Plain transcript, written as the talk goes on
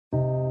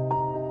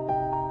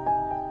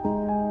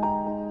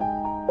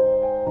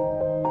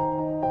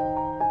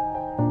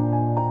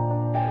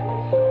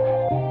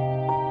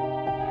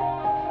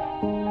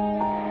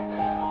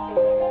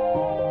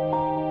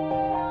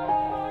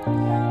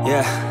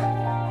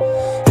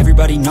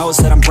Everybody knows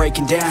that I'm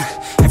breaking down.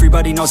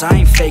 Everybody knows I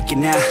ain't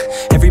faking now.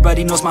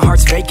 Everybody knows my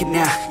heart's vacant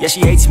now. Yeah,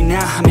 she hates me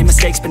now, I made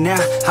mistakes but now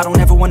I don't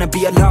ever wanna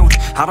be alone.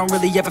 I don't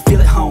really ever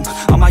feel at home.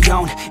 On my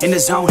own, in the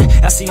zone,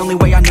 that's the only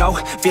way I know.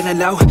 Feeling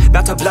low,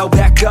 about to blow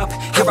back up.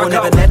 Here I won't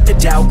ever let the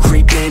doubt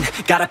creep in.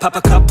 Gotta pop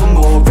a couple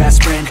more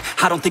aspirin.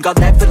 I don't think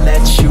I'll ever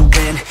let you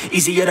in.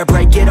 Easier to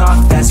break it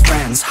off as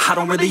friends. I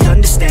don't really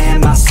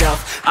understand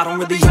myself. I don't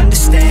really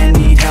understand,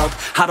 need help.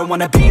 I don't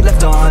wanna be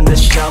left on the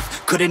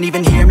shelf. Couldn't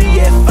even hear me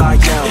if I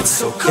yelled. It's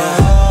so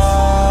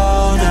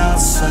cold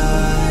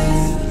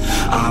outside,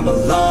 I'm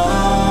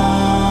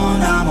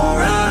alone, I'm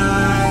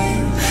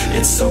alright.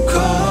 It's so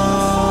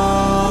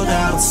cold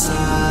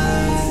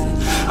outside,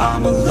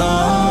 I'm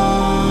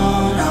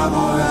alone, I'm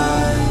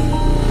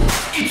alright.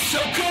 It's so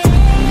cold.